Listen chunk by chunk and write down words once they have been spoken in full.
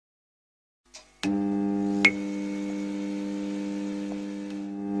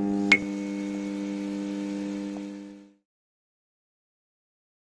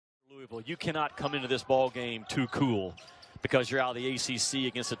Louisville, you cannot come into this ball game too cool because you're out of the ACC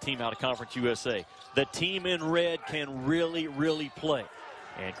against a team out of Conference USA. The team in red can really, really play.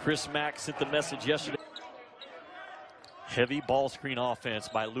 And Chris Mack sent the message yesterday. Heavy ball screen offense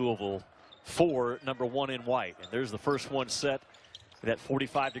by Louisville for number 1 in white. And there's the first one set. That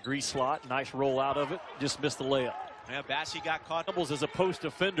 45-degree slot. Nice roll out of it. Just missed the layup. Yeah, Bassie got caught As a post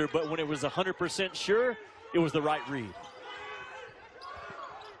defender, but when it was 100% sure, it was the right read.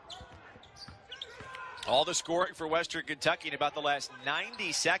 All the scoring for Western Kentucky in about the last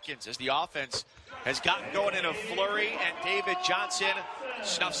 90 seconds as the offense has gotten going in a flurry, and David Johnson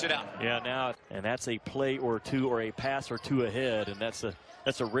snuffs it out. Yeah, now, and that's a play or two or a pass or two ahead, and that's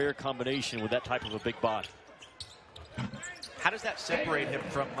a rare combination with that type of a big body. How does that separate him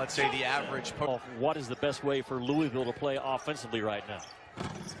from, let's say, the average? What is the best way for Louisville to play offensively right now?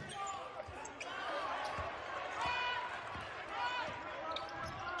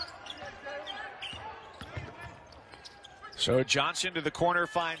 So Johnson to the corner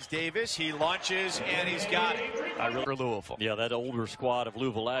finds Davis. He launches, and he's got it. For Louisville. Yeah, that older squad of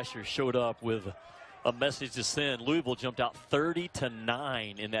Louisville last year showed up with a message to send. Louisville jumped out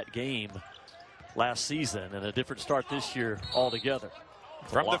 30-9 in that game last season, and a different start this year altogether.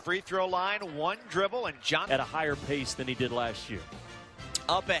 From the free throw line, one dribble, and Johnson at a higher pace than he did last year.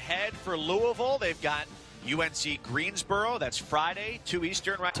 Up ahead for Louisville, they've got UNC Greensboro. That's Friday, 2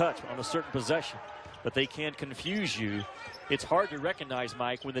 Eastern. Touch on a certain possession, but they can confuse you. It's hard to recognize,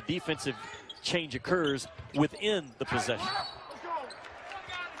 Mike, when the defensive change occurs within the possession.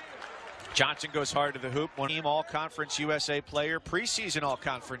 Johnson goes hard to the hoop. One team All-Conference USA player, preseason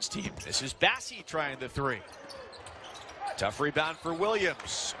All-Conference team. This is Bassie trying the three. Tough rebound for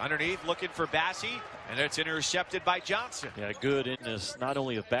Williams. Underneath, looking for Bassie, and it's intercepted by Johnson. Yeah, good in this, not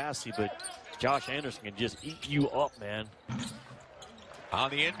only of Bassie, but Josh Anderson can just eat you up, man. On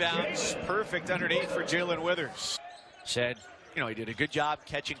the inbounds, perfect underneath for Jalen Withers. Said, you know, he did a good job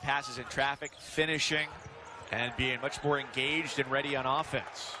catching passes in traffic, finishing, and being much more engaged and ready on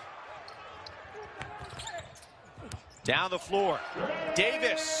offense. Down the floor,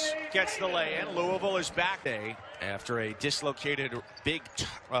 Davis gets the lay-in. Louisville is back after a dislocated big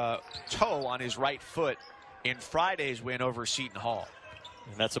toe on his right foot in Friday's win over Seton Hall.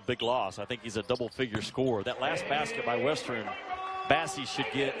 And that's a big loss. I think he's a double-figure scorer. That last basket by Western, Bassie should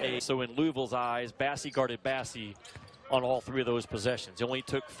get a. So in Louisville's eyes, Bassie guarded Bassie on all 3 of those possessions. He only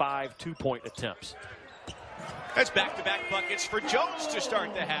took 5 two-point attempts. That's back-to-back buckets for Jones to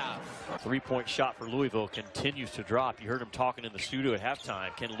start the half. 3-point shot for Louisville continues to drop. You heard him talking in the studio at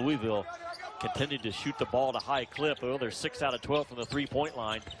halftime. Can Louisville continue to shoot the ball at a high clip? Well, they're 6 out of 12 from the 3-point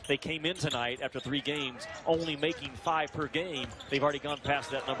line. They came in tonight after 3 games, only making 5 per game. They've already gone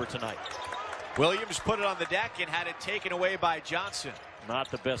past that number tonight. Williams put it on the deck and had it taken away by Johnson. Not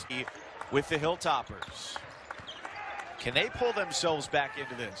the best. With the Hilltoppers. Can they pull themselves back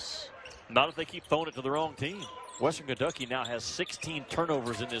into this? Not if they keep throwing it to the wrong team. Western Kentucky now has 16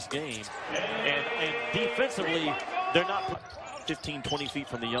 turnovers in this game. And defensively, they're not 15, 20 feet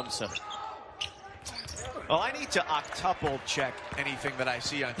from the Yum Center. Well, I need to octuple check anything that I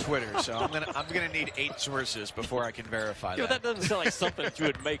see on Twitter, so I'm gonna need 8 sources before I can verify that. That doesn't sound like something that you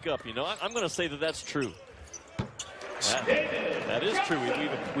would make up, you know. I'm going to say that that's true. That is true.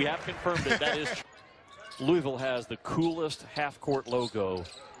 We have confirmed it. That is true. Louisville has the coolest half-court logo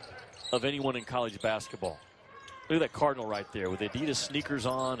of anyone in college basketball. Look at that Cardinal right there with Adidas sneakers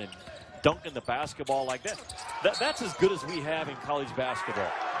on and dunking the basketball like that. That's as good as we have in college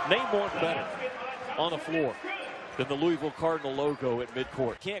basketball. Name one better on the floor than the Louisville Cardinal logo at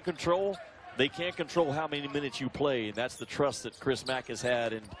midcourt. They can't control how many minutes you play, and that's the trust that Chris Mack has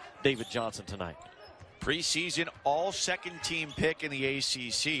had in David Johnson tonight. Preseason all-second-team pick in the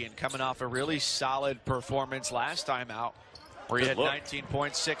ACC, and coming off a really solid performance last time out where he had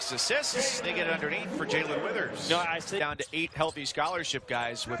 19.6 assists. They get it underneath for Jalen Withers. No, I say down to 8 healthy scholarship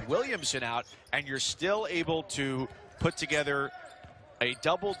guys with Williamson out, and you're still able to put together a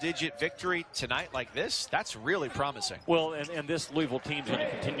double-digit victory tonight like this. That's really promising. Well, and this Louisville team's going to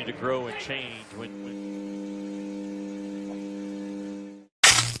continue to grow and change when